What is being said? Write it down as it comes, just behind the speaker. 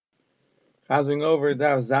Passing over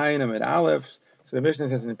Dav Zayin and Aleph. So the Mishnah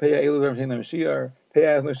says in Peah Elu Rav Shein Mashiach,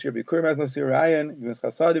 Peah has no shir, Bikurim has no shir, Ryan, Yivas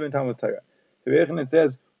Chasadim and Talmud Torah. So it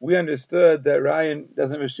says we understood that Ryan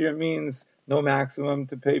doesn't have a shir means no maximum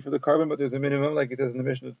to pay for the carbon, but there's a minimum, like it says in the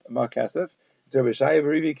Mishnah Ma Kesef. So Bishai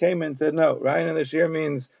Barivi came and said no, Ryan and the shir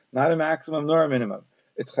means not a maximum nor a minimum.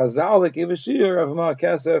 It's Chazal that gave a shir of Ma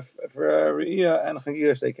Kesef for Re'iyah and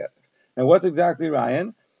Chagiga Shtei Kesef. Now what's exactly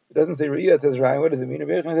Ryan? It doesn't say Re'iyah, it says Ryan. What does it mean?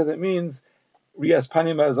 It says it means Riyas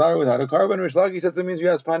Panim Azar without a carbon. Rish Lakish says it means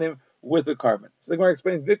Riyas Panim with a carbon. So the Gemara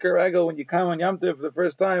explains Bikar Regel, when you come on Yom Tov for the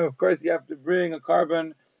first time, of course you have to bring a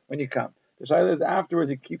carbon when you come. The Shaila is afterwards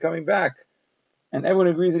you keep coming back. And everyone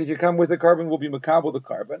agrees that if you come with a carbon, will be makabel the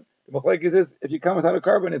carbon. The Machlek is if you come without a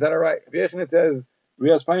carbon, is that alright? If Yechin it says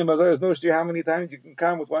Riyas Panim Azar, there's no shir how many times you can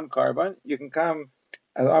come with one carbon. You can come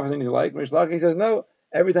as often as you like. Rish Lakish says no,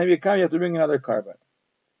 every time you come you have to bring another carbon.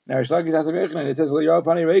 Now Rish Lakish has a Yechin and it says L'yal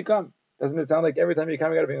Pani Reikam. Doesn't it sound like every time you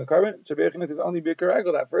come, you got to bring a carbon? Shabbat is only Bikar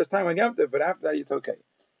Regel that first time on Yom Tov, but after that, it's okay.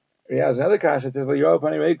 He has another kasha. It says,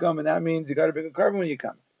 and that means you got to bring a carbon when you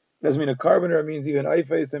come. It doesn't mean a carbon, or it means even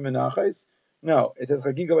Eifes and Menachais. No, it says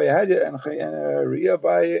Chagiga by Hadya and Riyah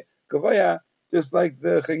by Gavaya, just like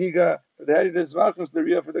the Chagiga for the Hadya is Zvachim, so the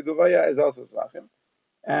Riyah for the Gavaya is also Zvachim.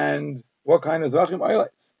 And what kind of Zvachim?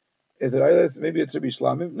 Eilis. Is it Eilis? Maybe it's Rabbi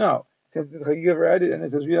Shlamim? No. Since it's Chagiga for Hadya and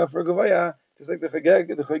it says Riyah for Gavaya, just like the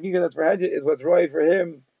Chagiga that's for Hadya is what's right for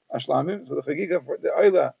him, Ashlamim. So the Chagiga for the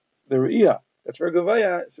Ayla, the Re'iyah, that's for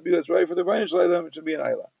Gavaya, should be what's right for the Bayan Shlaylam, it should be an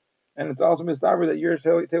Ayla. And it's also mistaber that your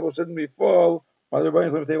table shouldn't be full while the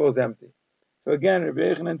Bayan Shlaylam table is empty. So again, Rabbi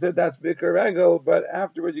Yechanan said that's Bikar Regel, but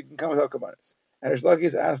afterwards you can come without Kabbanis. And Rish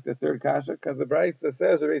Lakish asked the third kasha, because the Brayta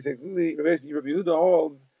says, Rabbi Yehuda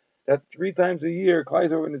holds that 3 times a year,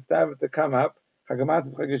 Kleiser when it's time to come up,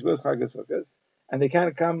 Chagamatzit, Chagishbus, Chagasukkas, and they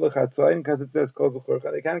can't come l'chatzayin because it says kol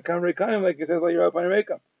zuchurcha. They can't come reikanim like it says like Yerop and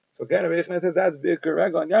Reikam. So again, Rabbi Yechanan says that's Bikar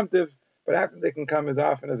Regel on Yom Tov, but after they can come as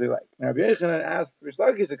often as they like. Now Rabbi Yechanan asked Rish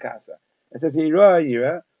Lakish a kasa. It says Yirah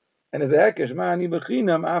Yira, and as a hekesh ma'ani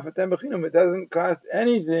b'chinam afatem b'chinam. It doesn't cost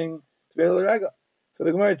anything to be able to regel. So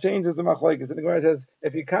the Gemara changes the machlokes, and the Gemara says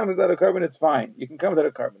if you come without a carbon, it's fine. You can come without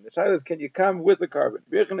a carbon. The shaila is, can you come with a carbon?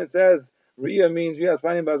 Rabbi Yechanan says Riyah means Riyas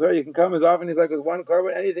Panim Bazar. You can come as often as like with one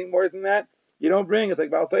carbon. Anything more than that, you don't bring. It's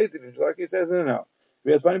like Baal Taisik. Shalaki says, no.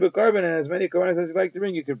 We have plenty of carbon, and as many carbonates as you like to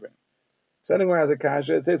bring, you can bring. So anywhere has a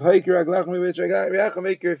kasha. It says, make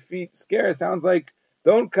your feet scarce. Sounds like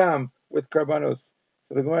don't come with carbonos.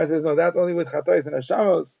 So the Gemara says, no, that's only with chatos and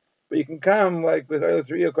hashamos, but you can come like with oilus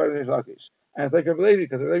riyah according to Shlakish. And it's like Rabbi Levi,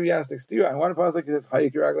 because Rabbi Levi asked exterior. And one pasuk it says,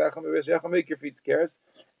 make your feet scarce.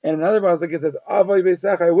 And another pasuk it says, I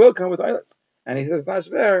will come with oilus. And he says, not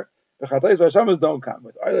fair. The chatos hashamas don't come.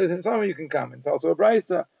 With oilus and shama you can come. It's also a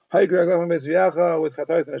braysa. With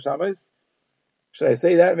chatos and hashamas. Should I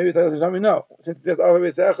say that? Maybe it's oilus and shama? No. Since it says so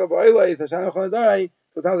it sounds like oilus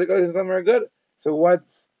and shama are good. So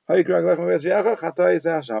what's chatos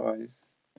and hashamas?